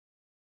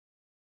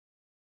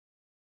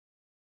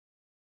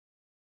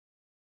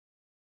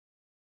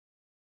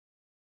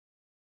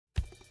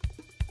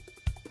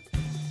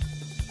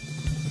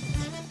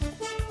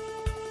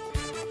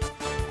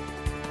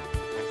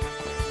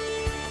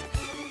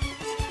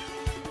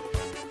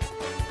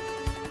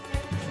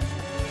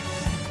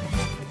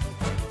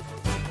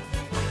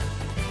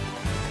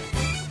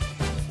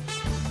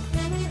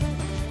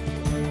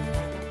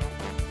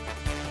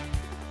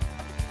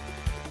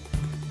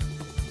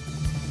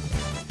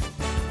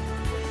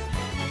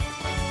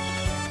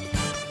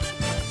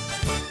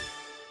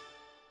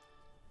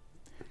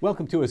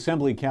Welcome to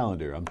Assembly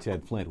Calendar. I'm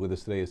Ted Flint. With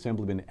us today,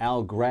 Assemblyman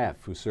Al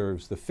Graf, who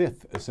serves the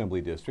 5th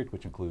Assembly District,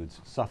 which includes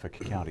Suffolk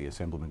County.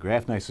 Assemblyman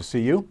Graf, nice to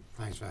see you.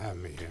 Thanks for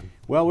having me here.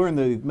 Well, we're in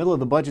the middle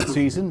of the budget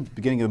season,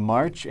 beginning of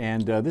March,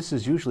 and this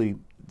is usually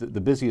the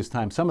busiest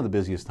time, some of the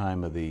busiest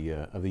time of the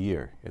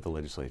year at the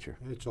legislature.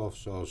 It's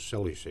also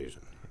silly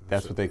season.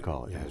 That's what they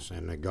call it. Yes,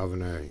 and the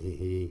governor,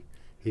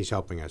 he's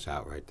helping us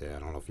out right there. I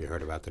don't know if you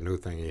heard about the new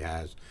thing he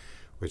has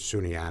with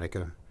SUNY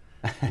Attica,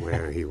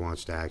 where he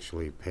wants to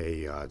actually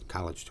pay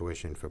college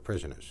tuition for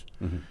prisoners.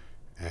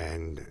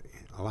 And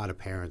a lot of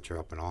parents are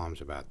up in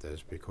arms about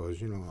this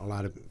because, you know, a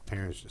lot of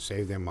parents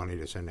save their money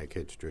to send their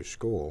kids through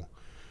school,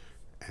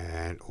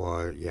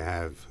 or you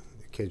have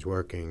kids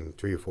working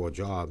 3 or 4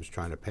 jobs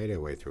trying to pay their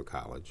way through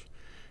college.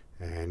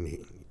 And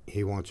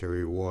he wants to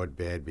reward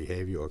bad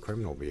behavior or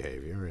criminal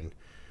behavior, and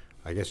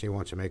I guess he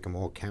wants to make them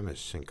all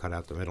chemists and cut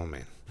out the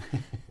middleman.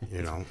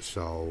 You know,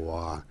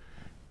 so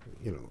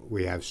you know,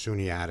 we have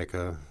SUNY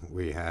Attica,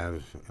 we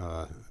have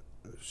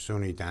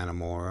SUNY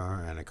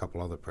Dannemora, and a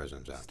couple other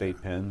prisons out there.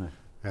 State Penn.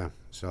 Yeah,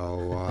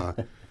 so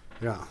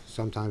yeah,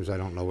 sometimes I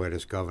don't know where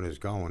this governor's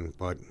going,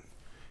 but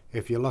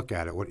if you look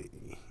at it,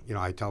 you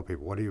know, I tell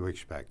people, what do you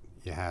expect?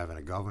 You have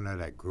a governor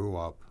that grew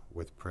up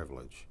with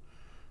privilege.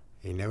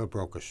 He never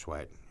broke a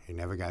sweat. He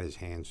never got his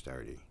hands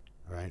dirty,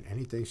 right? And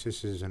he thinks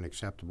this is an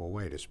acceptable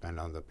way to spend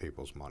other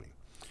people's money.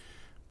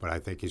 But I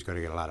think he's going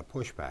to get a lot of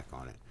pushback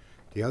on it.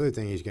 The other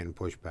thing he's getting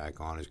pushback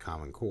on is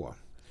Common Core,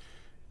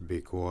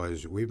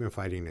 because we've been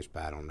fighting this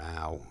battle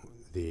now.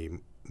 The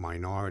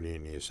minority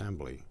in the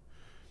Assembly,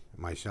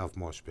 myself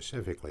more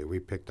specifically, we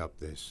picked up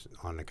this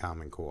on the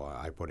Common Core.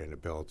 I put in a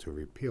bill to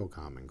repeal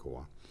Common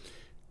Core,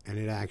 and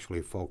it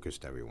actually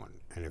focused everyone,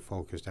 and it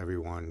focused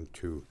everyone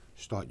to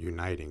start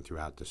uniting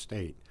throughout the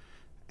state.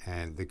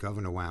 And the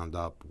governor wound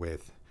up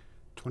with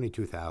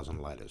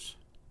 22,000 letters.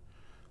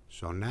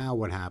 So now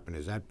what happened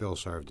is that bill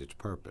served its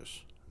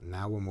purpose.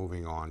 Now we're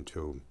moving on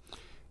to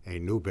a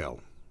new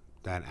bill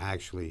that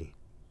actually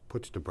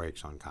puts the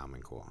brakes on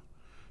Common Core.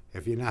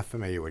 If you're not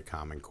familiar with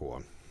Common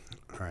Core,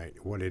 right,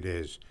 what it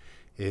is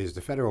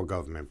the federal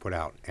government put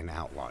out an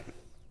outline,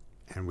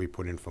 and we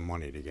put in for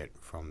money to get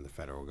from the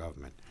federal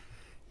government.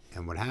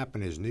 And what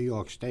happened is New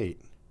York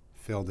State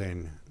filled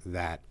in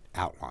that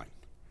outline.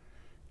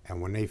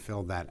 And when they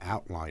filled that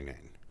outline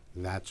in,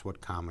 that's what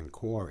Common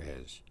Core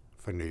is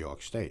for New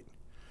York State.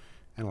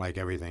 And like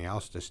everything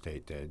else the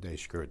state did, they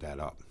screwed that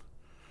up.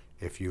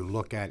 If you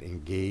look at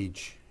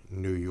Engage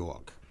New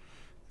York,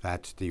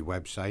 that's the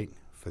website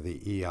for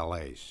the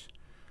ELAs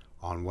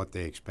on what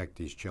they expect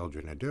these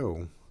children to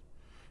do.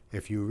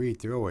 If you read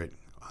through it,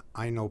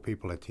 I know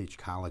people that teach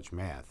college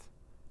math,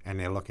 and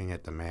they're looking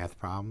at the math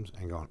problems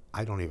and going,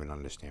 I don't even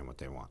understand what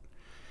they want.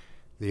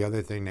 The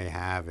other thing they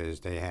have is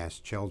they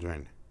ask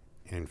children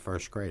in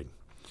 1st grade,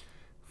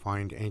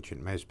 find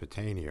ancient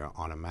Mesopotamia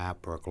on a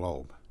map or a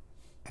globe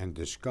and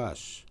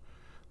discuss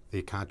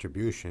the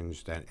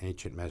contributions that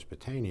ancient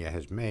Mesopotamia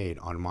has made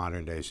on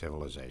modern day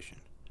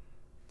civilization.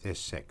 There's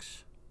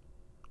 6,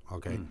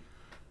 okay?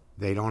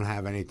 They don't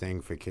have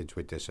anything for kids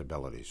with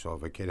disabilities. So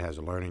if a kid has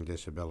a learning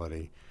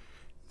disability,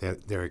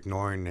 they're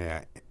ignoring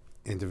their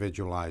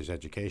individualized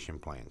education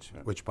plans,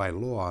 which by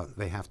law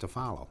they have to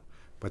follow,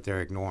 but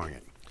they're ignoring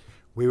it.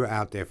 We were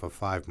out there for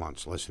 5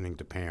 months listening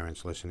to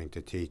parents, listening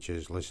to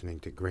teachers, listening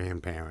to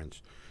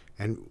grandparents,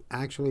 and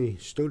actually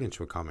students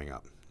were coming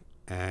up.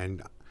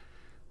 And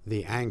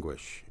the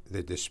anguish,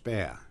 the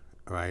despair,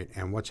 right,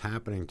 and what's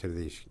happening to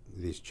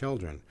these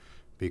children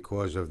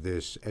because of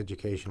this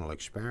educational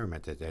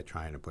experiment that they're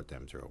trying to put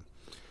them through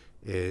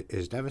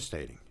is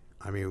devastating.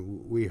 I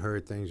mean, we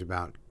heard things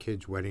about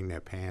kids wetting their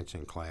pants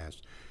in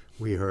class.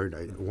 We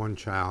heard one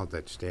child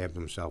that stabbed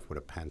himself with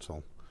a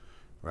pencil,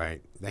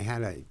 right? They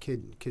had a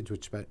kids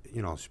with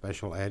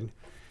special ed,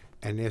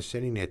 and they're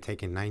sitting there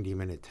taking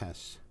 90-minute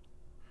tests,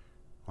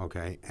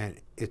 okay?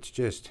 And it's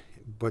just,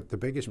 but the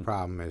biggest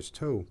problem is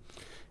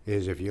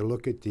if you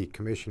look at the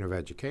Commissioner of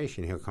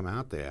Education, he'll come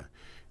out there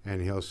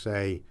and he'll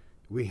say,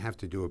 we have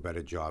to do a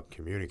better job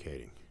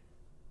communicating.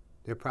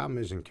 Their problem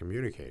isn't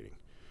communicating.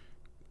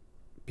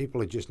 People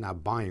are just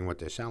not buying what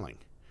they're selling.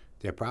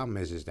 Their problem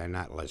is they're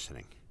not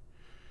listening.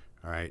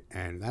 All right,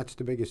 and that's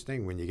the biggest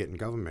thing when you get in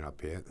government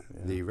up here.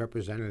 Yeah. The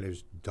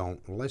representatives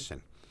don't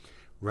listen.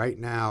 Right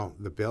now,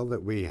 the bill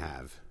that we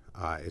have,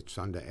 it's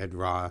under Ed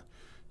Ra's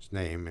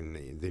name,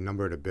 and the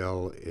number of the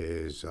bill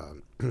is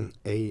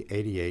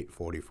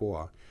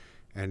A8844,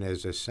 and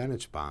there's a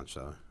Senate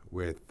sponsor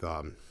with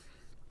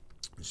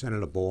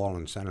Senator Ball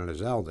and Senator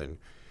Zeldin,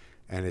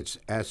 and it's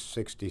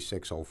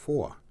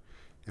S6604.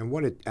 And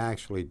what it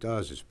actually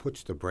does is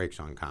puts the brakes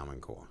on Common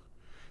Core.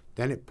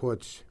 Then it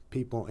puts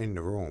people in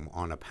the room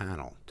on a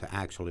panel to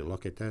actually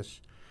look at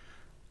this.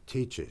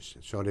 Teachers.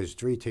 So there's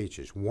 3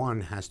 teachers.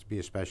 One has to be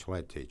a special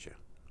ed teacher.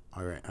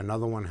 All right.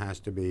 Another one has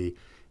to be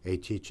a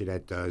teacher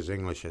that does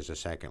English as a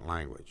second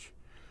language.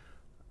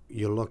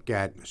 You look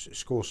at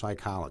school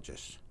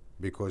psychologists,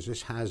 because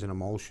this has an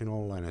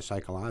emotional and a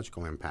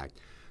psychological impact.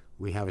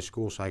 We have a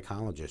school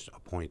psychologist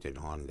appointed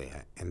on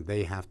there, and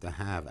they have to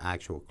have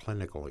actual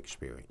clinical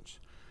experience.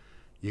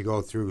 You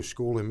go through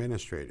school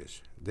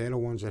administrators. They're the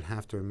ones that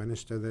have to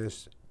administer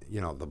this,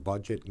 you know, the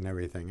budget and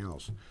everything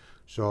else.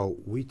 So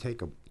we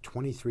take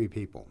 23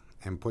 people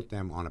and put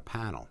them on a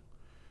panel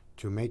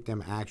to make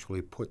them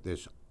actually put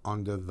this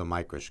under the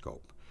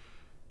microscope.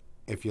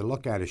 If you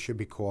look at it, it should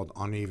be called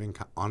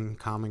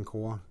uncommon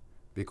core,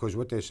 because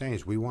what they're saying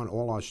is we want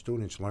all our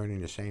students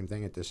learning the same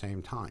thing at the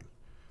same time.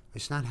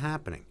 It's not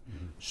happening.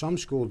 Some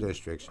school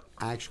districts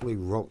actually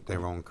wrote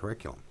their own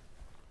curriculum.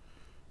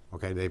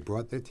 Okay, they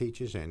brought their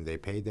teachers in, they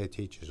paid their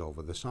teachers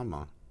over the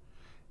summer,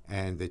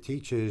 and the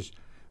teachers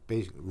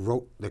basically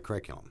wrote the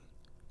curriculum.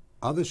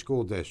 Other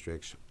school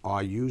districts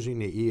are using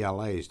the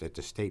ELAs that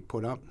the state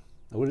put up.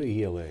 What are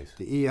the ELAs?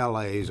 The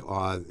ELAs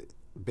are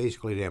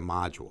basically their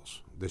modules,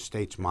 the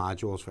state's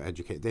modules for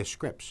education. They're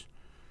scripts,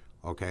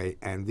 okay?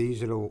 And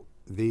these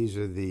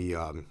are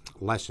the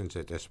lessons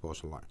that they're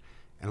supposed to learn.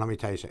 And let me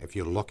tell you something, if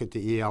you look at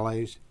the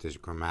ELAs, there's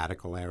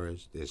grammatical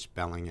errors, there's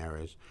spelling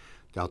errors.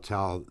 They'll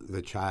tell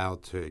the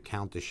child to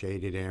count the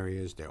shaded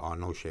areas. There are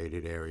no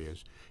shaded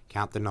areas.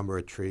 Count the number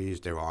of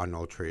trees. There are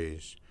no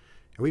trees.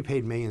 And we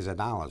paid millions of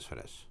dollars for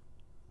this,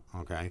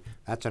 okay?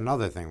 That's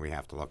another thing we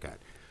have to look at.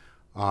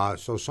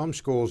 So some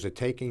schools are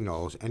taking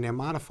those and they're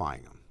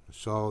modifying them.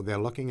 So they're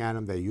looking at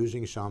them, they're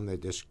using some, they're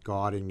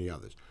discarding the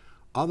others.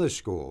 Other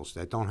schools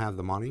that don't have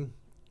the money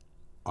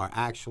are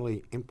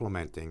actually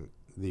implementing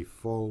the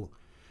full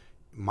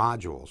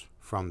modules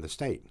from the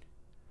state.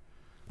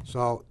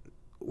 So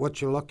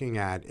what you're looking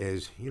at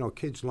is, you know,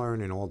 kids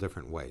learn in all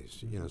different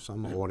ways. You know,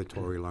 some are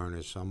auditory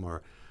learners, some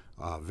are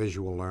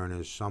visual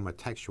learners, some are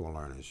textual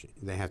learners.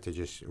 They have to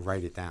just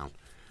write it down.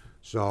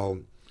 So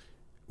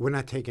we're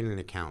not taking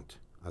into account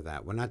of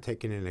that. We're not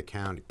taking into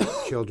account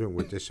children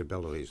with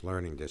disabilities,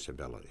 learning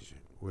disabilities.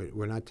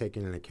 We're not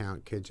taking into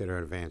account kids that are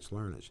advanced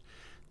learners.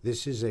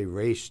 This is a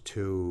race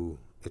to,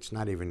 it's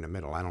not even in the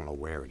middle. I don't know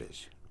where it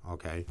is,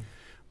 okay?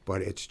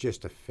 But it's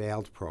just a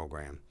failed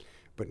program.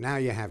 But now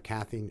you have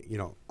Kathy, you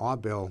know, our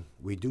bill,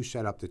 we do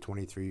set up the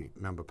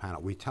 23-member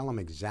panel. We tell them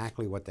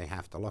exactly what they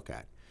have to look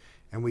at.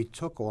 And we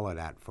took all of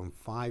that from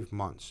 5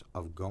 months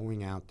of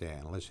going out there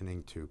and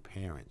listening to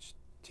parents,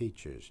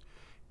 teachers,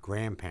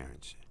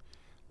 grandparents,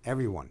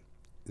 everyone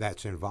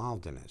that's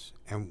involved in this.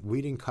 And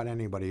we didn't cut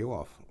anybody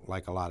off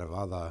like a lot of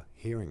other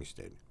hearings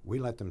did. We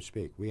let them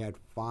speak. We had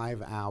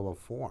 5-hour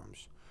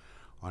forums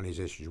on these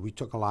issues. We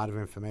took a lot of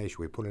information.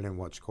 We put it in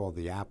what's called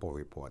the Apple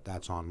report.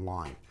 That's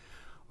online.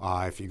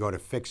 If you go to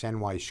Fix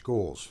NY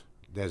Schools,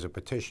 there's a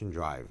petition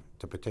drive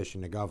to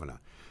petition the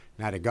governor.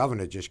 Now, the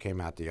governor just came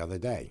out the other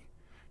day.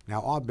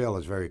 Now, our bill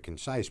is very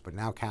concise, but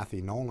now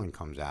Kathy Nolan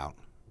comes out,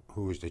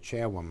 who is the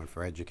chairwoman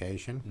for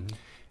education,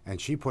 and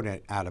she put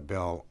out a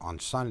bill on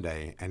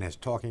Sunday and is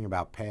talking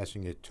about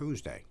passing it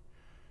Tuesday.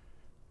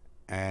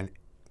 And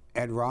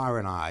Ed Ra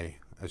and I,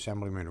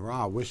 Assemblyman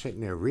Ra, we're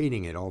sitting there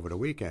reading it over the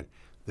weekend.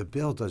 The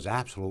bill does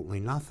absolutely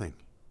nothing.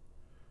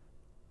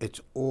 It's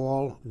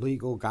all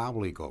legal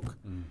gobbledygook.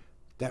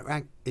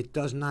 It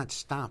does not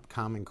stop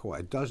Common Core.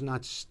 It does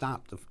not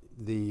stop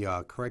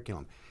the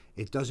curriculum.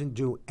 It doesn't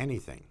do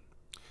anything.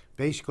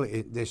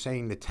 Basically, they're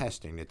saying the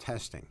testing.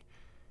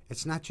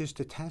 It's not just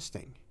the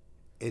testing.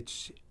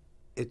 It's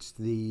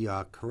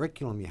the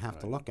curriculum you have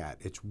to look at.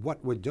 It's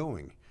what we're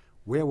doing,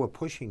 where we're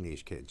pushing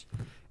these kids.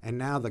 And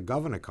now the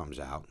governor comes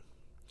out,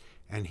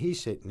 and he's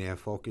sitting there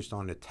focused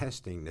on the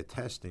testing.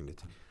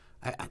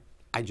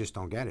 I just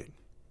don't get it.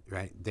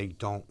 Right? They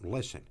don't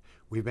listen.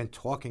 We've been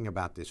talking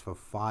about this for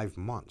 5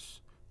 months.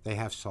 They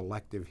have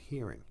selective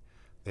hearing.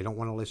 They don't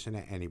want to listen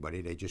to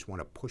anybody. They just want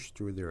to push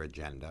through their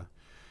agenda.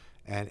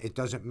 And it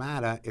doesn't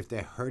matter if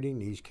they're hurting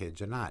these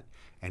kids or not.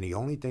 And the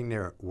only thing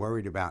they're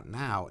worried about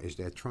now is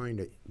they're trying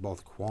to,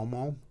 both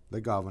Cuomo,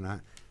 the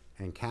governor,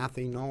 and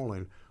Kathy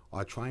Nolan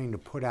are trying to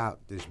put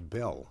out this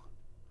bill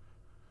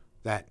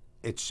that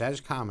it says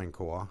Common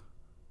Core,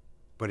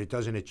 but it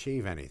doesn't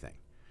achieve anything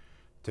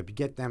to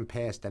get them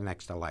past the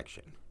next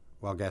election.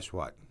 Well, guess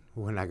what?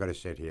 We're not going to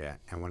sit here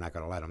and we're not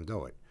going to let them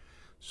do it.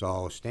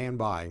 So stand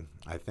by.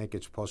 I think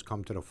it's supposed to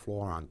come to the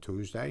floor on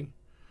Tuesday.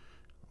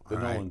 The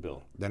Nolan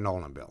bill. The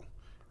Nolan bill.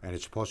 And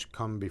it's supposed to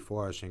come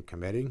before us in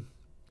committee.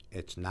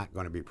 It's not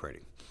going to be pretty.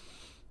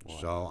 Wow.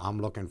 So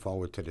I'm looking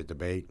forward to the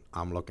debate.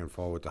 I'm looking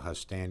forward to her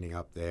standing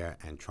up there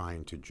and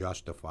trying to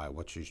justify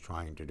what she's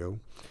trying to do.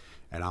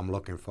 And I'm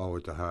looking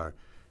forward to her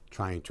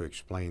trying to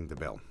explain the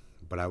bill.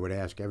 But I would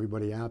ask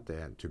everybody out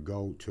there to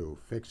go to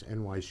Fix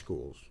NY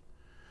Schools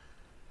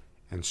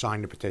and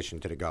sign the petition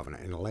to the governor.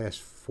 In the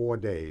last 4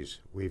 days,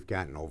 we've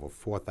gotten over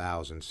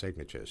 4,000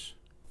 signatures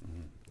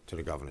to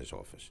the governor's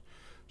office.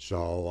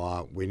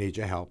 So we need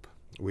your help.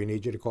 We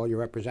need you to call your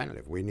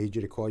representative. We need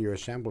you to call your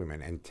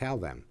assemblyman and tell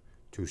them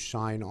to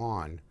sign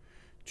on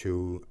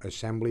to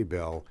Assembly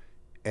Bill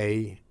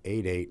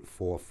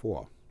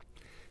A8844.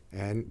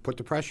 And put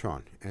the pressure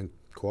on and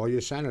call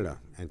your senator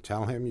and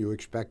tell him you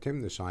expect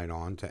him to sign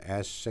on to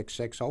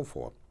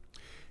S6604.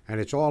 And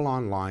it's all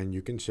online.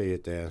 You can see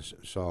it there.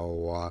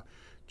 So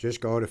just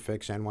go to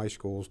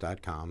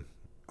fixnyschools.com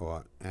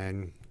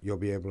and you'll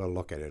be able to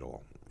look at it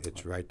all.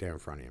 It's right there in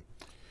front of you.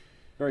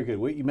 Very good.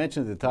 Well, you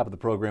mentioned at the top of the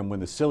program when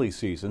the silly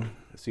season,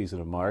 the season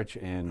of March,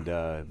 and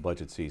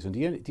budget season. Do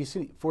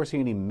you foresee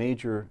any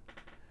major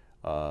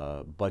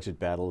budget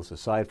battles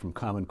aside from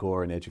Common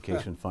Core and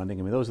education funding?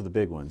 I mean, those are the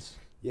big ones.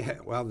 Yeah,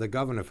 well, the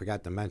governor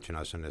forgot to mention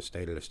us in the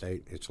State of the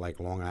State. It's like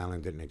Long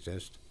Island didn't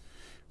exist.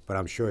 But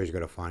I'm sure he's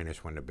going to find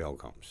us when the bill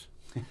comes.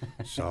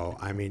 So,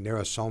 I mean, there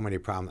are so many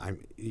problems.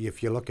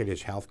 If you look at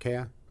his health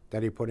care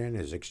that he put in,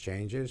 his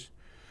exchanges,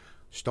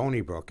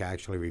 Stony Brook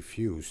actually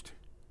refused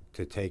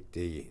to take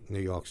the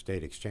New York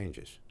State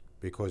exchanges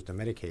because the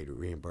Medicaid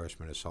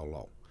reimbursement is so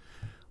low.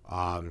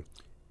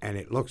 And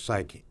it looks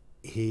like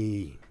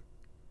he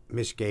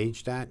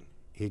misgauged that.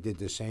 He did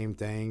the same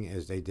thing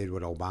as they did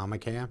with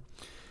Obamacare.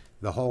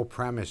 The whole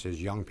premise is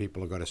young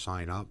people are going to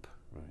sign up,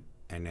 right,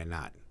 and they're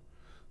not.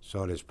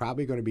 So there's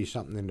probably going to be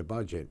something in the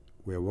budget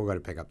where we're going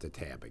to pick up the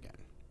tab again.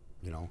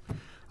 You know,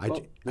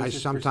 I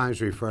sometimes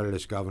refer to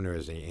this governor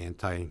as the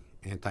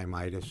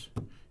anti-Midas.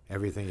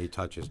 Everything he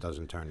touches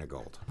doesn't turn to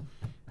gold.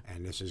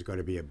 And this is going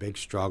to be a big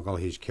struggle.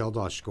 He's killed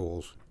our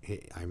schools.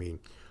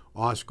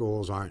 Our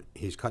schools aren't,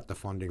 he's cut the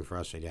funding for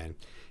us again.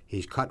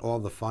 He's cut all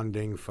the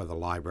funding for the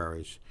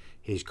libraries.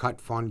 He's cut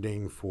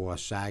funding for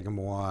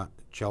Sagamore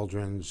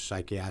Children's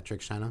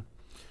Psychiatric Center.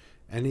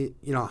 And he,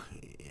 you know,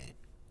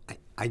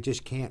 I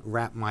just can't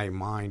wrap my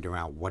mind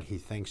around what he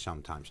thinks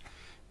sometimes,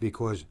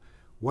 because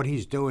what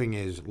he's doing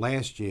is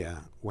last year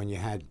when you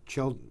had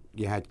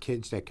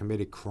kids that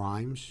committed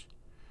crimes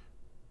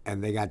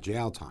and they got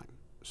jail time.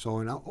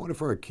 So in order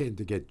for a kid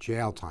to get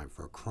jail time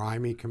for a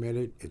crime he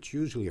committed, it's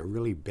usually a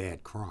really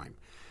bad crime.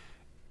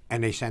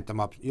 And they sent them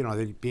up, you know,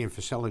 they'd be in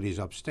facilities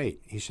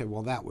upstate. He said,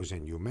 well, that was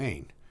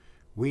inhumane.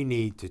 We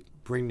need to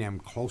bring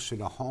them closer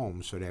to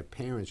home so their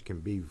parents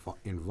can be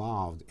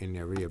involved in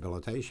their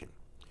rehabilitation.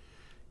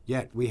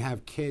 Yet we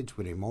have kids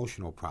with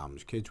emotional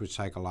problems, kids with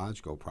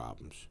psychological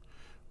problems,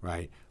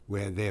 right,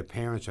 where their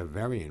parents are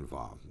very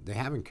involved. They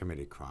haven't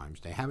committed crimes.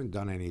 They haven't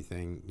done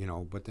anything, you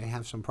know, but they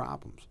have some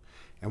problems.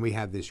 And we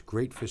have this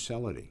great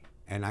facility.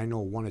 And I know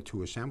one or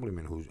two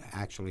assemblymen who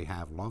actually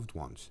have loved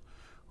ones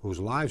whose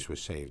lives were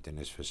saved in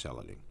this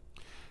facility.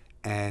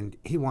 And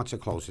he wants to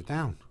close it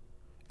down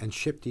and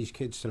ship these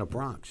kids to the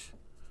Bronx.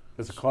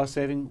 Is it a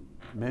cost-saving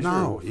measure?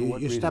 No,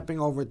 you're stepping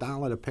over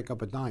 $1 to pick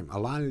up a dime. A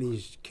lot of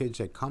these kids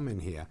that come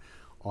in here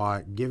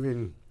are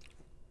given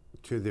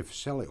to the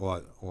facility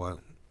or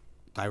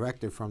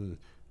directed from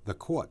the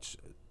courts,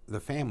 the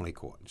family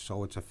court.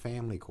 So it's a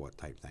family court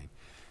type thing.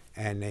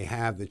 And they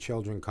have the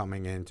children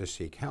coming in to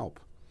seek help.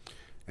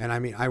 And I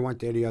mean, I went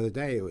there the other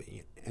day,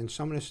 and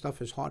some of this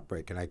stuff is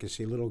heartbreaking. I could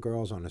see little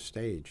girls on the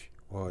stage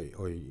or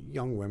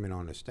young women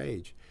on the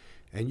stage,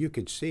 and you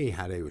could see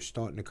how they were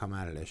starting to come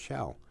out of their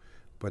shell.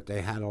 But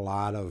they had a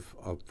lot of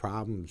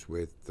problems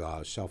with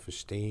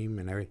self-esteem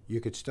and everything. You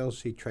could still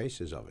see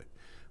traces of it.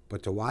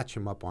 But to watch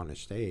them up on the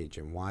stage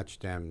and watch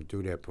them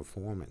do their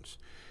performance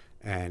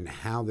and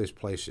how this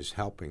place is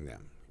helping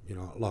them. You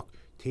know, look,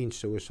 teen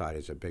suicide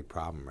is a big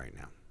problem right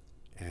now,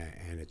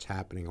 and it's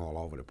happening all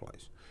over the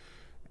place.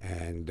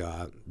 And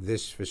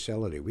this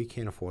facility, we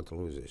can't afford to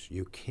lose this.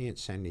 You can't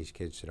send these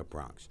kids to the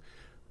Bronx.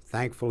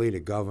 Thankfully, the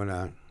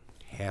governor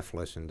half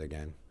listened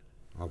again,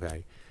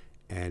 okay?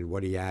 And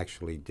what he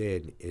actually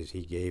did is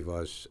he gave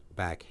us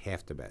back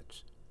half the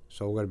beds.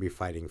 So we're going to be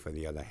fighting for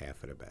the other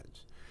half of the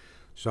beds.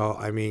 So,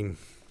 I mean,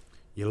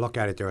 you look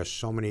at it, there are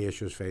so many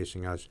issues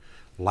facing us.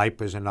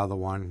 LIPA is another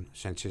one.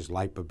 Since his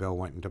LIPA bill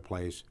went into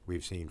place,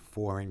 we've seen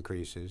 4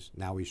 increases.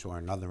 Now we saw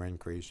another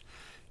increase.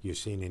 You've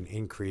seen an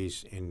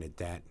increase in the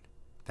debt.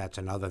 That's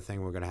another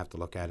thing we're going to have to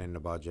look at in the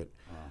budget.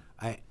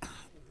 Wow.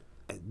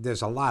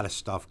 There's a lot of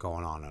stuff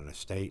going on in the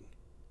state,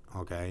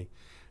 okay?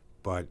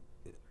 But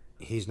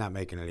he's not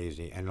making it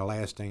easy. And the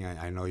last thing,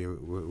 I know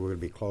we're going to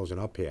be closing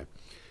up here.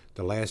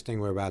 The last thing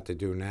we're about to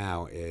do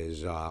now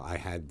is I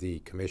had the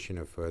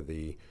commissioner for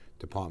the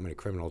Department of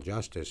Criminal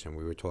Justice, and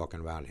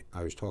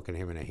I was talking to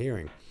him in a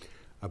hearing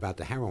about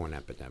the heroin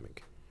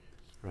epidemic.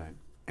 Right.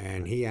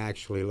 And he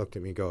actually looked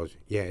at me and goes,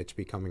 yeah, it's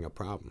becoming a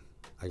problem.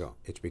 I go,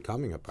 it's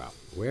becoming a problem.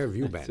 Where have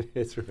you been?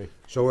 That's right.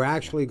 So we're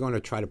actually going to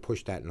try to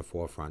push that in the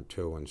forefront,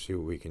 too, and see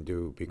what we can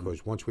do,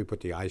 because once we put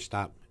the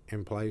I-Stop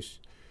in place,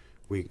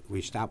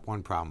 we stop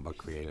one problem but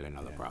created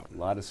another problem. A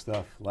lot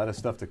of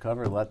stuff to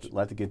cover, a lot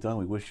to get done.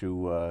 We wish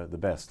you the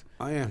best.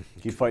 Oh, yeah.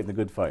 Keep fighting the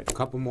good fight. A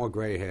couple more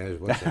gray hairs,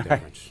 what's the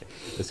difference?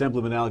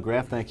 Assemblyman Al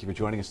Graf, thank you for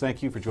joining us.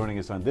 Thank you for joining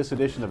us on this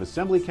edition of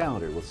Assembly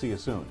Calendar. We'll see you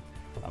soon.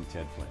 I'm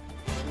Ted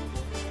Flynn.